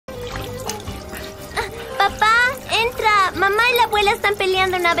Mamá y la abuela están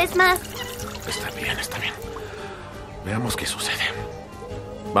peleando una vez más. Está bien, está bien. Veamos qué sucede.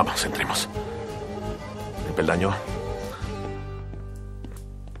 Vamos, entremos. El peldaño.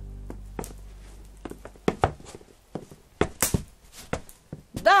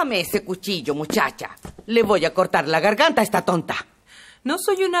 Dame ese cuchillo, muchacha. Le voy a cortar la garganta a esta tonta. No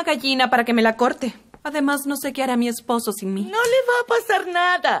soy una gallina para que me la corte. Además, no sé qué hará mi esposo sin mí. No le va a pasar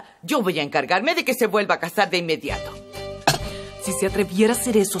nada. Yo voy a encargarme de que se vuelva a casar de inmediato. Si se atreviera a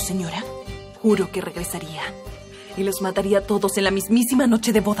hacer eso, señora, juro que regresaría. Y los mataría a todos en la mismísima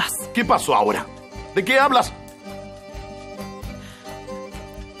noche de bodas. ¿Qué pasó ahora? ¿De qué hablas?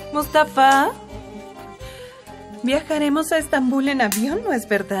 Mustafa, viajaremos a Estambul en avión, ¿no es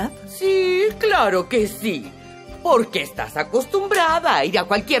verdad? Sí, claro que sí. Porque estás acostumbrada a ir a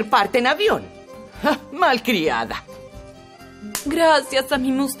cualquier parte en avión. ¡Ja! Malcriada. Gracias a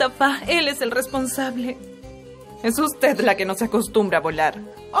mi Mustafa. Él es el responsable. Es usted la que no se acostumbra a volar.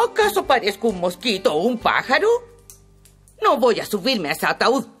 ¿Acaso parezco un mosquito o un pájaro? No voy a subirme a ese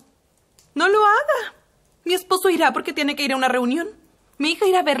ataúd. No lo haga. Mi esposo irá porque tiene que ir a una reunión. Mi hija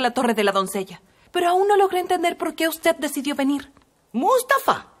irá a ver la Torre de la Doncella. Pero aún no logré entender por qué usted decidió venir.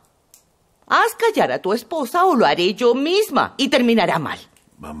 Mustafa, haz callar a tu esposa o lo haré yo misma y terminará mal.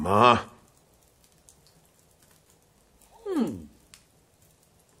 Mamá.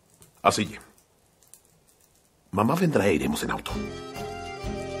 Así. Mamá vendrá e iremos en auto.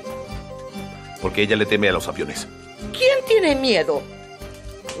 Porque ella le teme a los aviones. ¿Quién tiene miedo?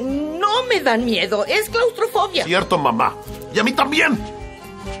 No me dan miedo, es claustrofobia. Cierto, mamá. Y a mí también.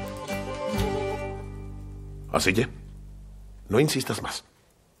 Así, no insistas más.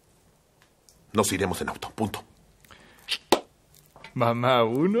 Nos iremos en auto, punto. Mamá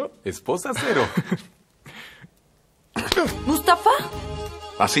 1, esposa 0. ¿Mustafa?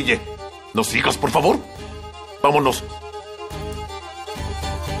 Así, ¿nos sigas, por favor? Vámonos.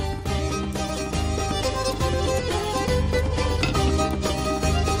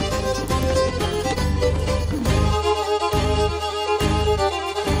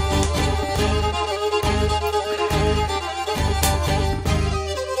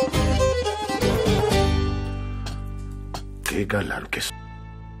 Qué galán que es.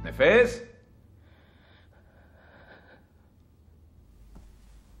 ¿Nefes?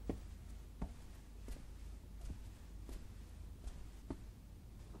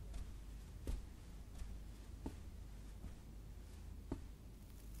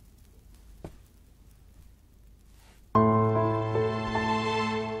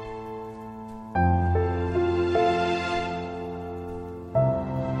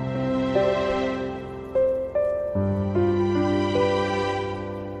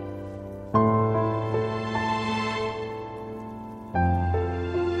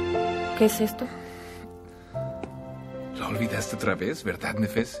 ¿Qué es esto? ¿Lo olvidaste otra vez, verdad,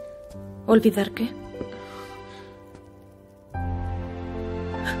 Nefes? ¿Olvidar qué?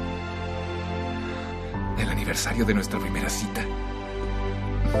 El aniversario de nuestra primera cita.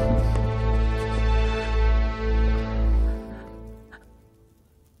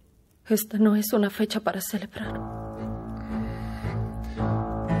 Esta no es una fecha para celebrar.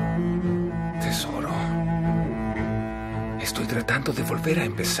 Tesoro. Estoy tratando de volver a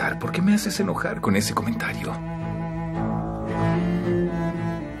empezar. ¿Por qué me haces enojar con ese comentario?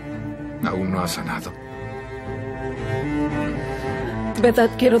 Aún no ha sanado.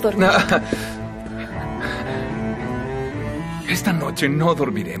 Vedat, quiero dormir. Esta noche no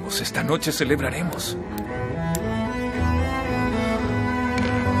dormiremos. Esta noche celebraremos.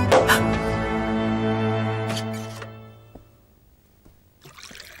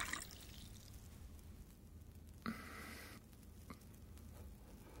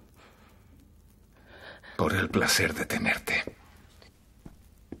 Por el placer de tenerte.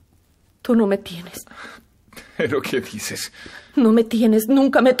 Tú no me tienes. ¿Pero qué dices? No me tienes,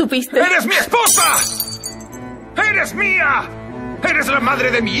 nunca me tuviste. ¡Eres mi esposa! ¡Eres mía! ¡Eres la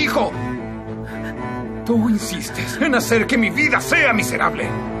madre de mi hijo! Tú insistes en hacer que mi vida sea miserable.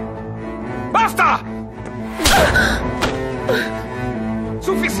 ¡Basta!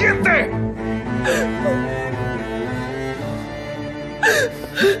 ¡Suficiente!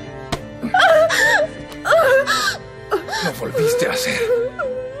 Lo volviste a hacer.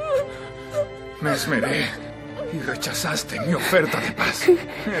 Me esmeré y rechazaste mi oferta de paz.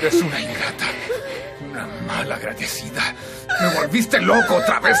 Eres una ingrata, una mal agradecida. Me volviste loco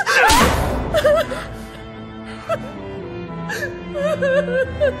otra vez.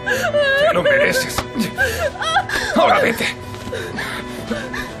 Te lo mereces. Ahora vete.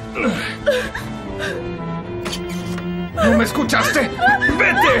 ¿No me escuchaste?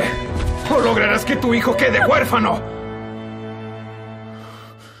 ¡Vete! O lograrás que tu hijo quede huérfano.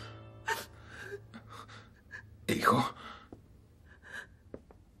 Hijo.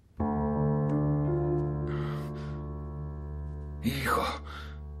 Hijo.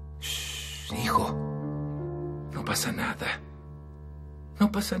 Shh, hijo. No pasa nada. No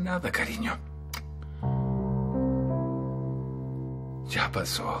pasa nada, cariño. Ya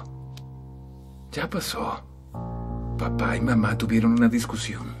pasó. Ya pasó. Papá y mamá tuvieron una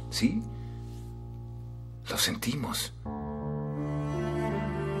discusión, ¿sí? Lo sentimos.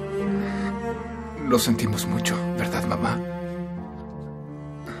 Lo sentimos mucho, ¿verdad, mamá?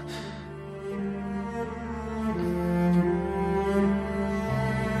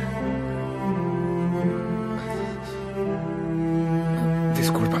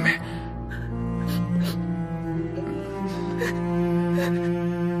 Discúlpame.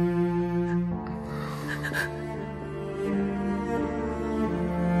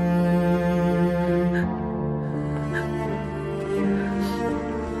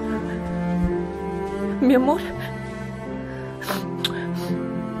 Mi amor.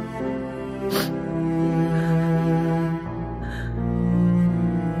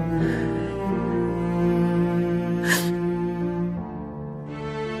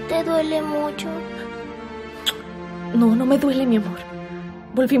 ¿Te duele mucho? No, no me duele, mi amor.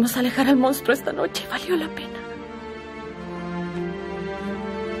 Volvimos a alejar al monstruo esta noche. Valió la pena.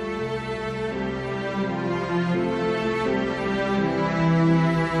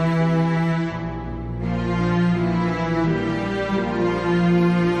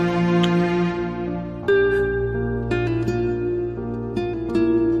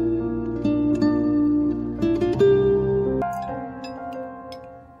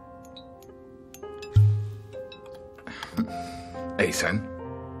 Eisan.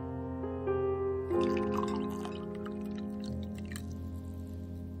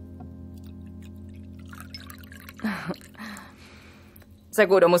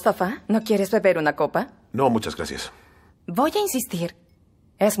 ¿Seguro, Mustafa? ¿No quieres beber una copa? No, muchas gracias. Voy a insistir.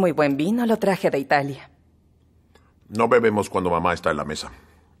 Es muy buen vino, lo traje de Italia. No bebemos cuando mamá está en la mesa.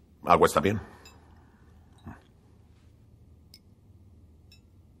 Agua está bien.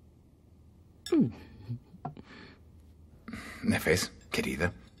 Nefes,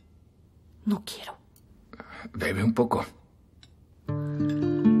 querida. No quiero. Bebe un poco.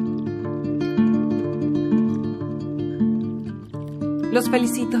 Los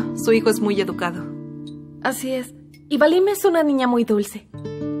felicito. Su hijo es muy educado. Así es. Y Valim es una niña muy dulce.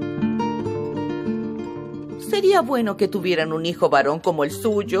 Sería bueno que tuvieran un hijo varón como el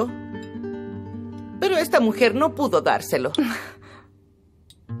suyo. Pero esta mujer no pudo dárselo.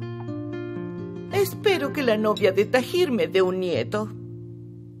 Espero que la novia de Tahir me dé un nieto.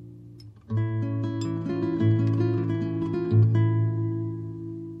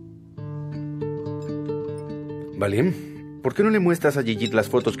 Valim, ¿por qué no le muestras a Gigit las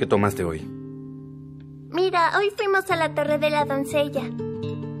fotos que tomaste hoy? Mira, hoy fuimos a la torre de la doncella.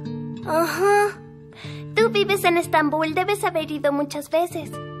 Ajá. Tú vives en Estambul, debes haber ido muchas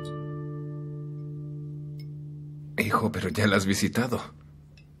veces. Hijo, pero ya la has visitado.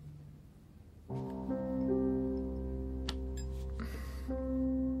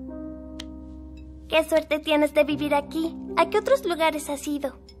 Qué suerte tienes de vivir aquí. ¿A qué otros lugares has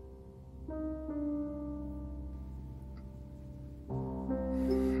ido?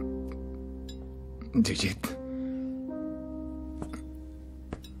 Gigit.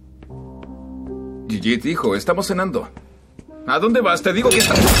 Gigit, hijo, estamos cenando. ¿A dónde vas? Te digo que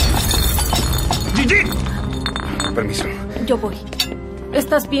está... ¡Gigit! Permiso. Yo voy.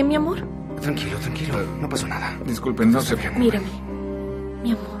 ¿Estás bien, mi amor? Tranquilo, tranquilo. No pasó nada. Disculpen, no se preocupen. Mírame.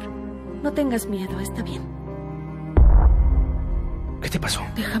 Mi amor, no tengas miedo, está bien. ¿Qué te pasó?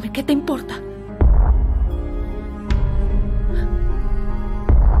 Déjame, ¿qué te importa?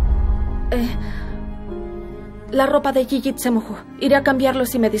 La ropa de Gigit se mojó. Iré a cambiarlo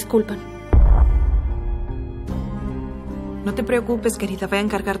si me disculpan. No te preocupes, querida. Voy a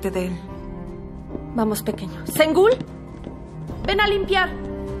encargarte de él. Vamos, pequeño. ¡Sengul! ¡Ven a limpiar!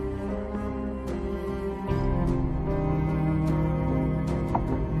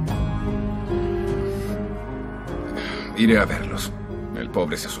 Iré a verlos. El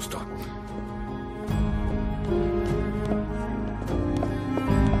pobre se asustó.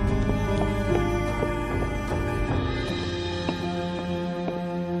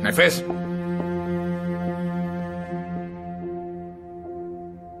 Nefes.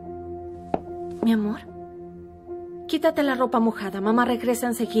 Mi amor, quítate la ropa mojada. Mamá regresa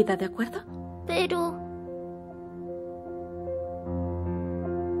enseguida, ¿de acuerdo? Pero...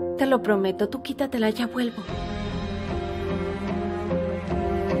 Te lo prometo, tú quítatela, ya vuelvo.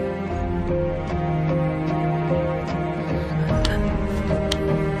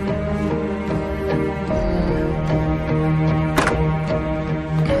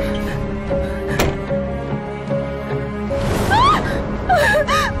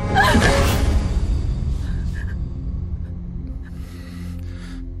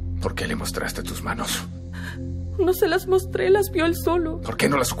 tus manos? No se las mostré, las vio él solo. ¿Por qué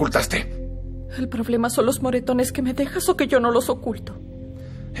no las ocultaste? El problema son los moretones que me dejas o que yo no los oculto.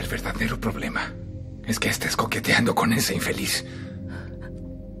 El verdadero problema es que estés coqueteando con ese infeliz.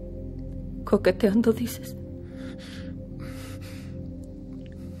 ¿Coqueteando, dices?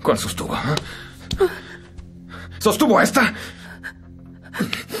 ¿Cuál sostuvo? ¿Sostuvo a esta?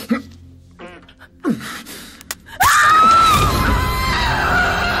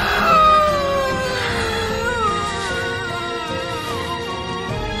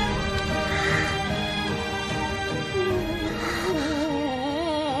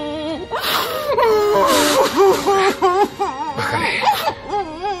 Bajaré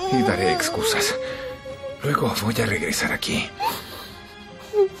y daré excusas. Luego voy a regresar aquí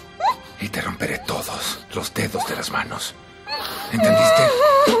y te romperé todos los dedos de las manos. ¿Entendiste?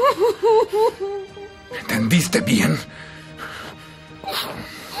 ¿Entendiste bien?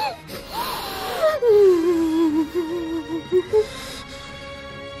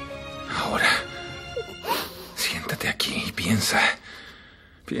 Ahora, siéntate aquí y piensa.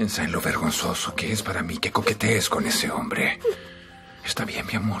 Piensa en lo vergonzoso que es para mí que coquetees con ese hombre. Está bien,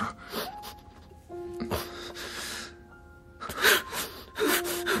 mi amor.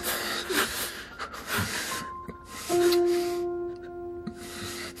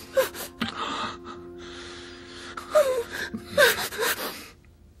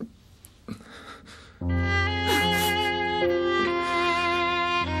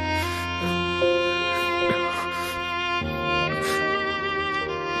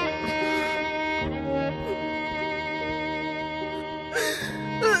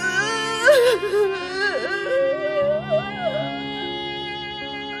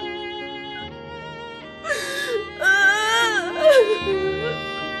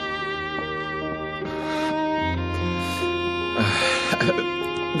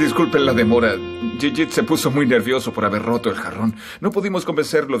 Disculpen la demora. Gigi se puso muy nervioso por haber roto el jarrón. No pudimos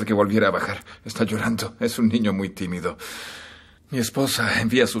convencerlo de que volviera a bajar. Está llorando. Es un niño muy tímido. Mi esposa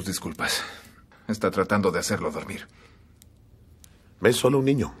envía sus disculpas. Está tratando de hacerlo dormir. ¿Ves? Solo un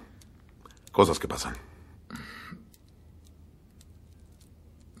niño. Cosas que pasan.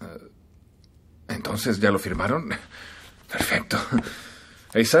 ¿Entonces ya lo firmaron? Perfecto.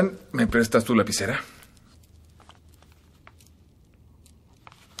 Eisan, ¿me prestas tu lapicera?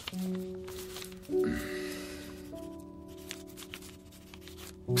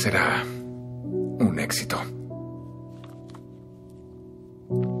 Será un éxito.